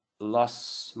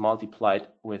loss multiplied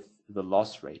with the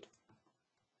loss rate.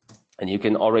 And you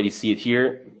can already see it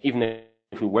here. Even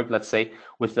if we work, let's say,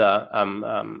 with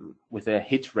a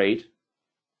hit rate,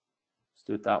 let's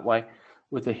do it that way,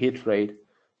 with a hit rate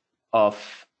of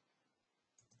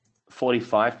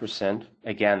 45%.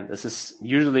 Again, this is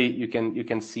usually you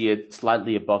can see it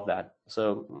slightly above that.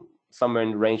 So somewhere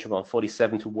in the range of about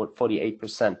 47 to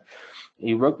 48%.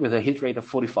 You work with a hit rate of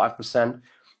 45%.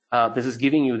 This is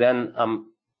giving you then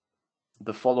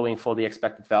the following for the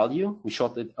expected value. We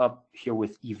shot it up here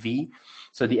with EV.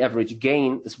 So the average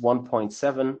gain is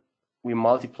 1.7. We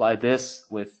multiply this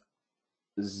with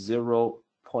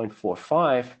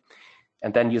 0.45,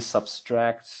 and then you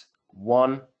subtract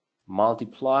 1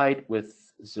 multiplied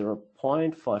with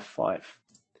 0.55.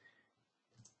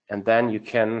 And then you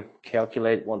can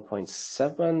calculate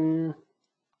 1.7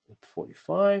 with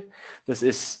 45. This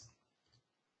is,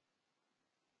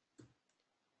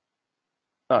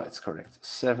 it's correct,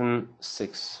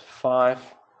 765,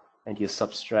 and you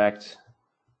subtract,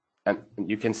 and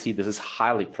you can see this is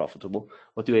highly profitable.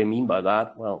 What do I mean by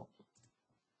that? Well,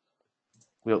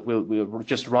 we'll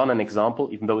just run an example,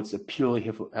 even though it's a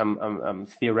purely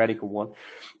theoretical one,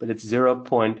 but it's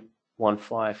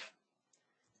 0.15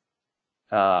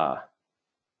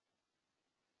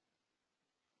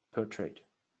 per trade.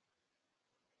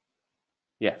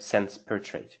 Yeah, cents per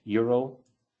trade. Euro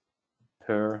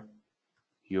per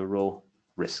euro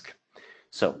risk.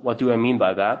 So what do I mean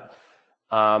by that?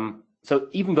 So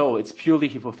even though it's purely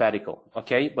hypothetical,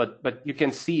 okay, but you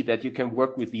can see that you can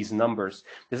work with these numbers.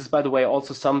 This is, by the way,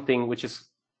 also something which is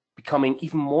becoming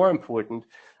even more important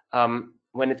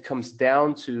when it comes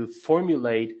down to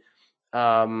formulate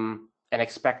an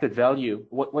expected value.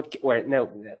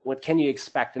 What can you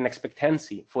expect, an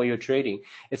expectancy for your trading?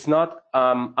 It's not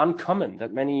uncommon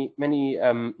that many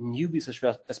newbies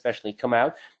especially come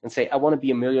out and say, I want to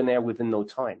be a millionaire within no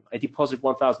time. I deposit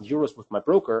 1,000 euros with my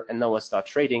broker, and now I start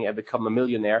trading. I become a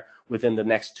millionaire within the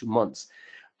next 2 months.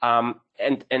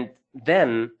 And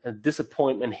then a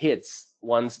disappointment hits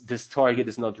once this target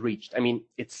is not reached. I mean,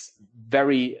 it's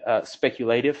very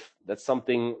speculative. That's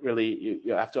something really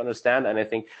you have to understand, and I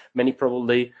think many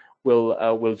probably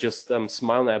will just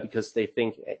smile now because they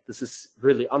think, hey, this is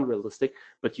really unrealistic.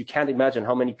 But you can't imagine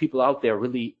how many people out there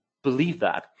really believe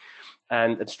that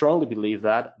and strongly believe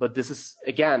that. But this is,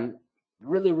 again,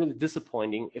 really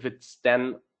disappointing if it's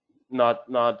then not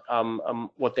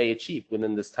what they achieved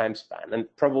within this time span, and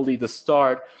probably the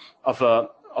start of a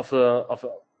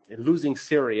losing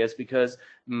series, because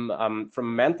from a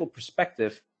mental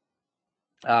perspective,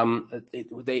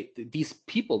 these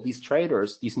people, these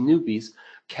traders, these newbies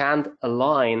can't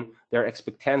align their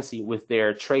expectancy with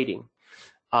their trading.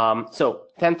 So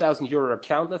 10,000 euro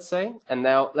account, let's say, and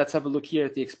now let's have a look here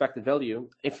at the expected value.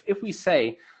 If we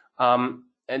say, and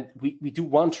we do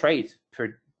one trade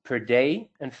per day,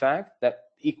 in fact, that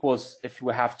equals, if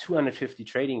we have 250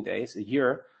 trading days a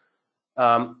year,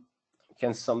 I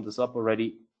can sum this up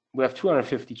already. We have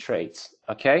 250 trades,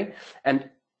 okay? And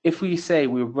if we say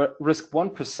we risk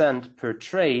 1% per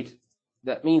trade,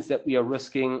 that means that we are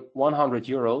risking 100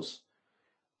 euros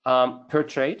per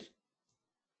trade,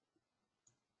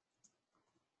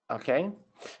 okay?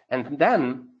 And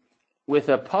then with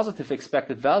a positive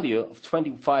expected value of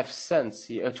 25 cents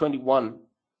here, 21,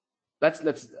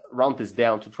 let's round this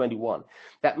down to 21.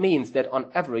 That means that on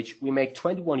average, we make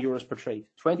 21 euros per trade.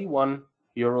 21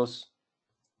 euros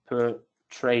per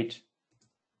trade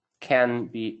can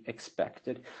be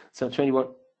expected. So 21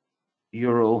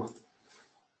 euro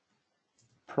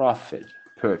profit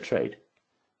per trade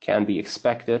can be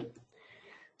expected.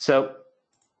 So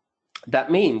that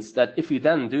means that if you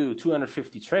then do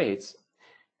 250 trades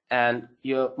and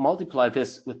you multiply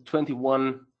this with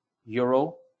 21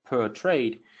 euro per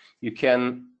trade, you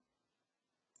can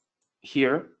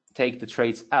here take the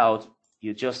trades out.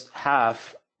 You just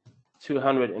have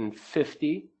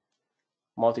 250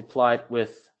 multiplied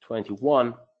with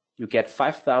 21, you get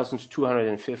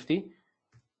 5,250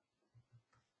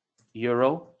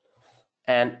 euro,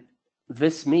 and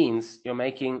this means you're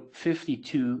making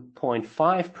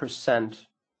 52.5%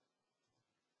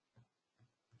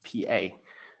 PA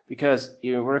because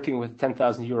you're working with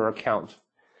 10,000 euro account.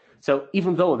 So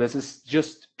even though this is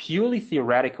just purely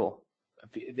theoretical,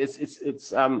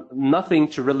 it's nothing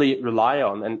to really rely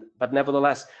on, but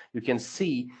nevertheless you can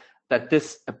see that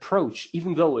this approach,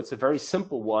 even though it's a very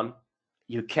simple one,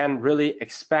 you can really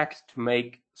expect to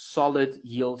make solid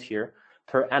yield here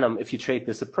per annum if you trade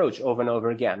this approach over and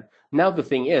over again. Now the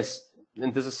thing is,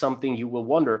 and this is something you will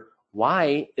wonder,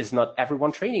 why is not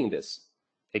everyone trading this?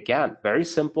 Again, very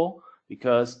simple,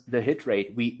 because the hit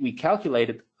rate, we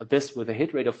calculated this with a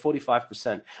hit rate of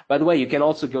 45%. By the way, you can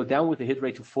also go down with the hit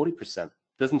rate to 40%.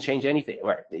 Doesn't change anything.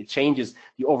 It changes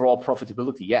the overall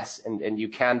profitability, yes, and you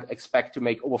can't expect to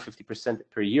make over 50%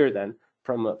 per year then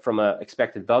from a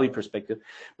expected value perspective.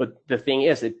 But the thing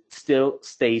is, it still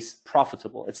stays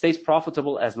profitable. It stays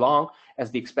profitable as long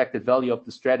as the expected value of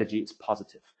the strategy is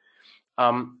positive.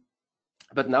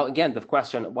 But now again, the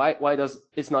question, why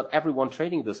is not everyone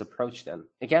trading this approach then?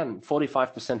 Again,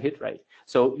 45% hit rate.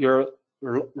 So you're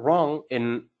wrong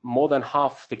in more than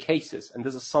half the cases, and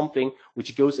this is something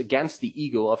which goes against the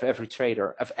ego of every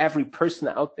trader, of every person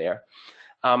out there.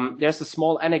 There's a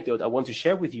small anecdote I want to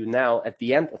share with you now at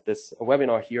the end of this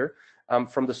webinar here,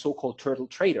 from the so-called turtle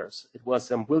traders. It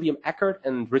was William Eckert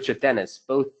and Richard Dennis,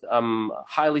 both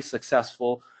highly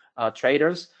successful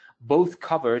traders, both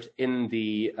covered in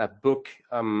the book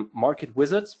Market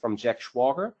Wizards from Jack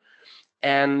Schwager.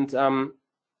 And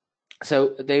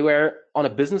so they were on a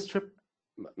business trip.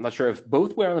 I'm not sure if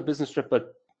both were on a business trip,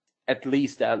 but at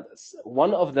least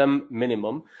one of them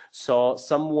minimum saw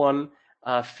someone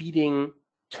feeding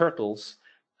turtles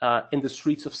in the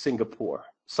streets of Singapore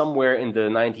somewhere in the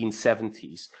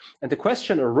 1970s. And the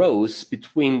question arose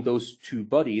between those two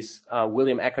buddies,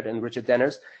 William Eckert and Richard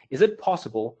Dennis, is it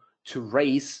possible to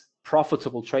raise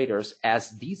profitable traders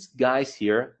as these guys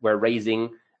here were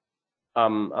raising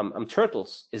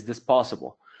turtles? Is this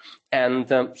possible? And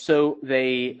so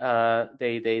they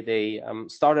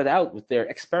started out with their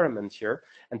experiment here,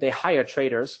 and they hired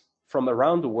traders from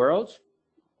around the world,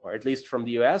 or at least from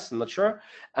the US, I'm not sure.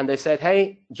 And they said,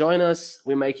 hey, join us,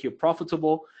 we make you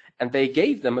profitable. And they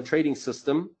gave them a trading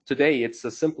system. Today, it's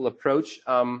a simple approach.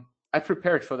 I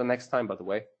prepared for the next time, by the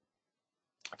way,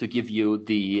 to give you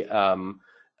the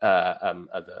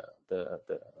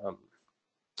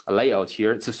layout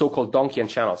here. It's a so-called Donchian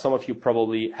channel. Some of you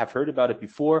probably have heard about it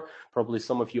before. Probably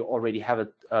some of you already have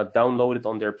it downloaded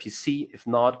on their PC. If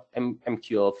not,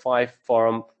 MQL5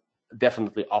 forum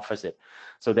definitely offers it.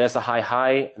 So there's a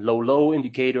high, low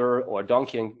indicator, or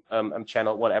Donchian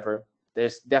channel, whatever.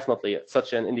 There's definitely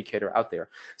such an indicator out there.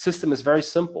 System is very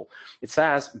simple. It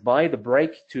says buy the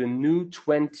break to a new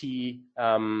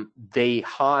 20-day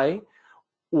high,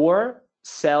 or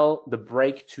sell the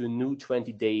break to a new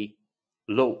 20-day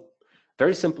low.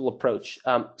 Very simple approach.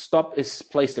 Stop is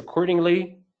placed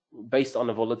accordingly based on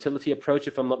a volatility approach,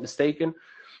 if I'm not mistaken.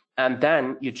 And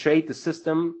then you trade the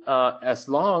system as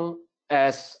long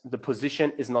as the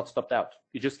position is not stopped out.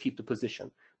 You just keep the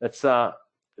position. That's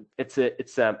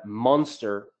it's a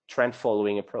monster trend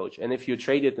following approach. And if you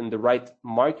trade it in the right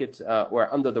market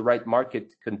or under the right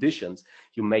market conditions,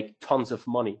 you make tons of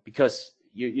money, because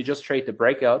you just trade the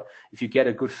breakout. If you get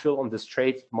a good fill on this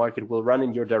trade, market will run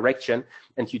in your direction,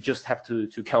 and you just have to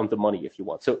count the money if you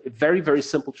want. So a very, very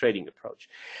simple trading approach.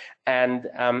 And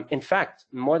in fact,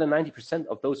 more than 90%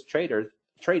 of those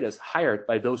traders hired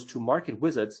by those two market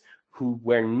wizards, who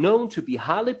were known to be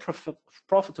highly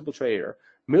profitable trader,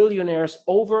 millionaires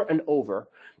over and over,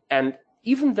 and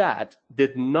even that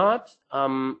did not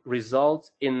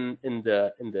result in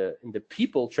the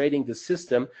people trading the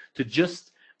system to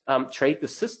just trade the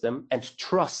system and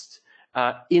trust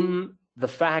in the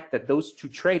fact that those two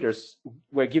traders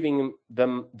were giving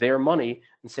them their money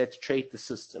and said, trade the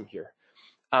system here.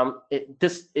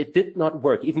 It did not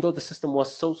work, even though the system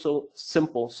was so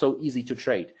simple, so easy to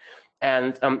trade.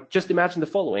 And just imagine the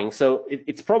following. So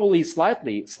it's probably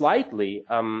slightly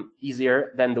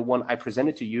easier than the one I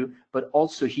presented to you, but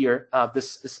also here,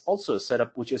 this is also a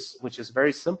setup which is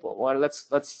very simple. Well,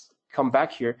 let's come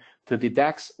back here to the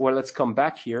DAX, or let's come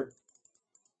back here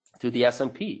to the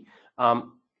S&P.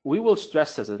 We will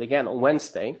stress test it again on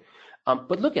Wednesday.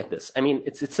 But look at this. I mean,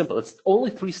 it's simple. It's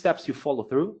only 3 steps you follow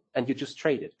through, and you just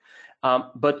trade it.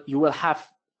 But you will have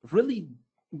really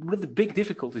big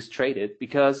difficulties traded,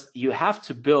 because you have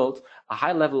to build a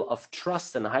high level of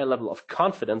trust and a high level of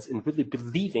confidence in really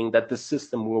believing that the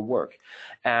system will work.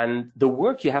 And the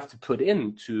work you have to put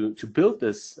in to build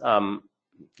this,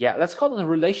 let's call it a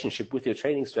relationship with your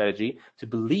trading strategy, to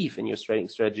believe in your trading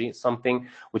strategy, is something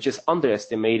which is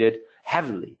underestimated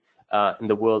heavily in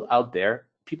the world out there.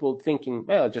 People thinking,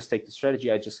 well, I'll just take the strategy,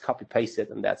 I just copy paste it,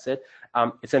 and that's it.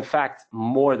 It's in fact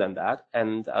more than that,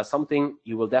 and something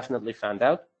you will definitely find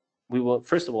out. We will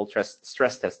first of all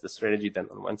stress test the strategy then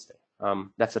on Wednesday.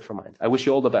 That's it from my end. I wish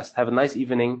you all the best. Have a nice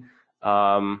evening,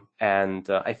 and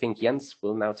I think Jens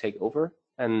will now take over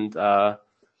and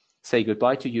say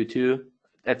goodbye to you too.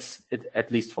 That's it,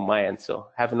 at least from my end. So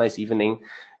have a nice evening.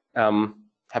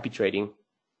 Happy trading.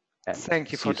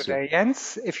 Thank you for today,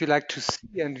 Jens. If you'd like to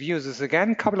see and view this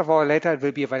again, a couple of hours later, it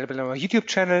will be available on our YouTube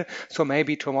channel. So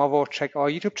maybe tomorrow, check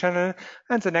our YouTube channel.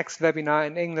 And the next webinar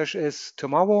in English is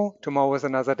tomorrow. Tomorrow is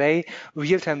another day.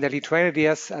 Real-time daily trade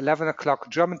ideas, 11 o'clock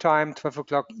German time, 12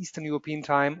 o'clock Eastern European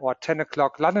time, or 10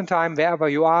 o'clock London time, wherever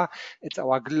you are. It's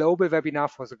our global webinar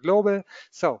for the global.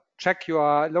 So check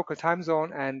your local time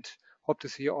zone, and hope to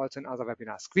see you also in other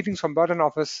webinars. Greetings from Berlin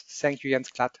office. Thank you,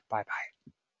 Jens Klatt. Bye-bye.